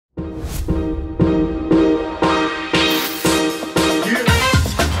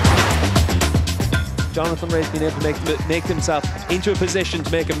Jonathan Ray's been able to make himself into a position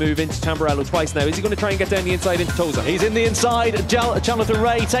to make a move into Tamburello twice now. Is he going to try and get down the inside into Toza? He's in the inside. Jonathan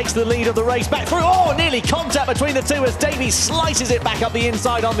Ray takes the lead of the race back through. Oh, nearly contact between the two as Davies slices it back up the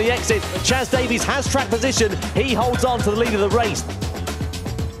inside on the exit. Chaz Davies has track position. He holds on to the lead of the race.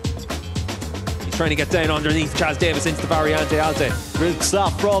 Trying to get down underneath Chaz Davies into the Variante Alte. Good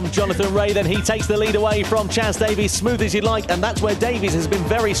stuff from Jonathan Ray, then he takes the lead away from Chaz Davies, smooth as you like, and that's where Davies has been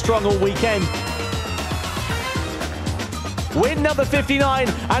very strong all weekend. Win number 59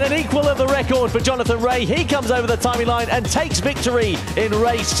 and an equal of the record for Jonathan Ray. He comes over the timing line and takes victory in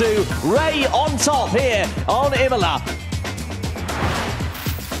race 2. Ray on top here on Imola.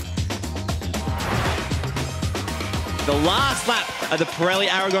 The last lap of the Pirelli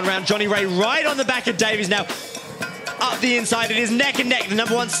Aragon round. Johnny Ray right on the back of Davies now. Up the inside, it is neck and neck. The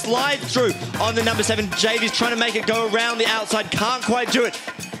number 1 slides through on the number 7. Davies trying to make it go around the outside. Can't quite do it.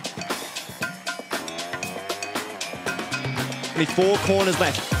 Only 4 corners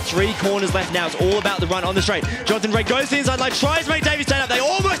left. 3 corners left now. It's all about the run on the straight. Jonathan Ray goes to the inside line, tries to make Davies stand up. They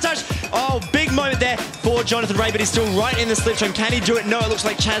almost touch. Oh, big moment there for Jonathan Ray, but he's still right in the slipstream. Can he do it? No, it looks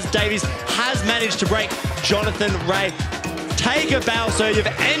like Chaz Davies has managed to break Jonathan Ray. Take a bow, sir. You've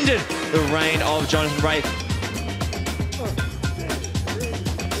ended the reign of Jonathan Ray.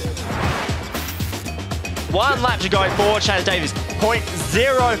 One lap to go for Chaz Davies.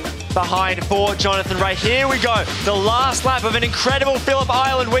 0.0 behind for Jonathan Ray. Here we go. The last lap of an incredible Phillip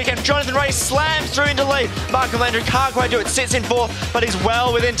Island weekend. Jonathan Ray slams through into lead. Marco Landry can't quite do it. Sits in 4th, but he's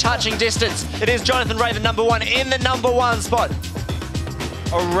well within touching distance. It is Jonathan Ray, the number 1, in the number 1 spot.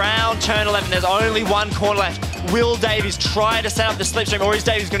 Around turn 11, there's only 1 corner left. Will Davies try to set up the slipstream, or is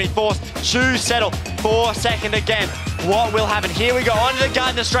Davies going to be forced to settle for second again? What will happen? Here we go, onto the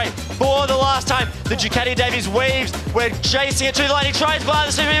Gardner straight for the last time. The Ducati Davies weaves. We're chasing it to the line. He tries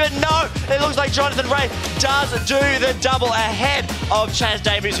behind the slipstream, but no! It looks like Jonathan Ray does do the double ahead of Chaz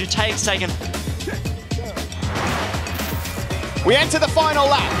Davies, who takes second. We enter the final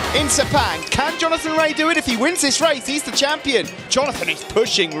lap in Sepang. Can Jonathan Ray do it? If he wins this race, he's the champion. Jonathan is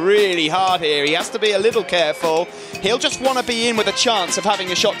pushing really hard here. He has to be a little careful. He'll just want to be in with a chance of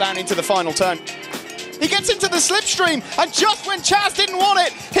having a shot down into the final turn. He gets into the slipstream, and just when Chaz didn't want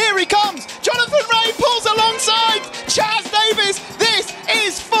it, here he comes. Jonathan Ray pulls alongside Chaz Davies. This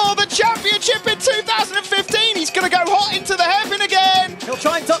is for the championship in 2015. He's going to go hot into the hairpin again. He'll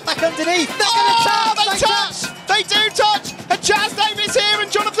try and duck back underneath. They touch. They do touch. And Chaz Davies here,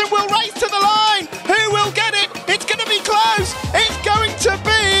 and Jonathan will race to the line. Who will get it? It's going to be close. It's going to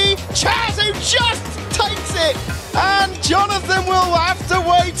be Chaz, who just takes it. And Jonathan will have to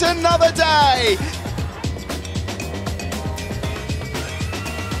wait another day.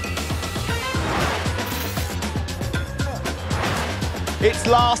 It's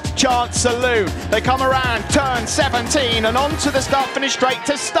last chance saloon. They come around turn 17 and onto the start-finish straight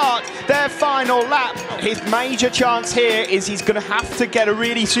to start their final lap. His major chance here is he's going to have to get a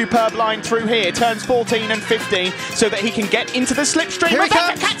really superb line through here, turns 14 and 15, so that he can get into the slipstream. Here he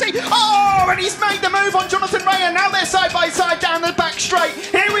comes. Oh, and he's made the move on Jonathan Ray, and now they're side by side down the back straight.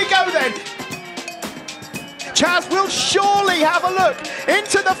 Here we go then. Chaz will surely have a look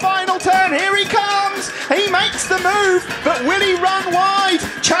into the final turn. Here he comes. He makes the move, but will he run wide?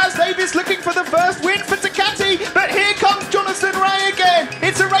 Chaz Davies looking for the first win for Ducati, but here comes Jonathan Ray again.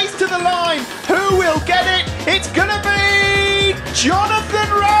 It's a race to the line. Who will get it? It's gonna be Jonathan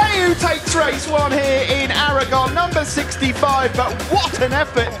Ray who takes race 1 here in Aragon, number 65. But what an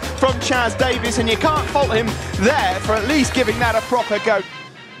effort from Chaz Davies, and you can't fault him there for at least giving that a proper go.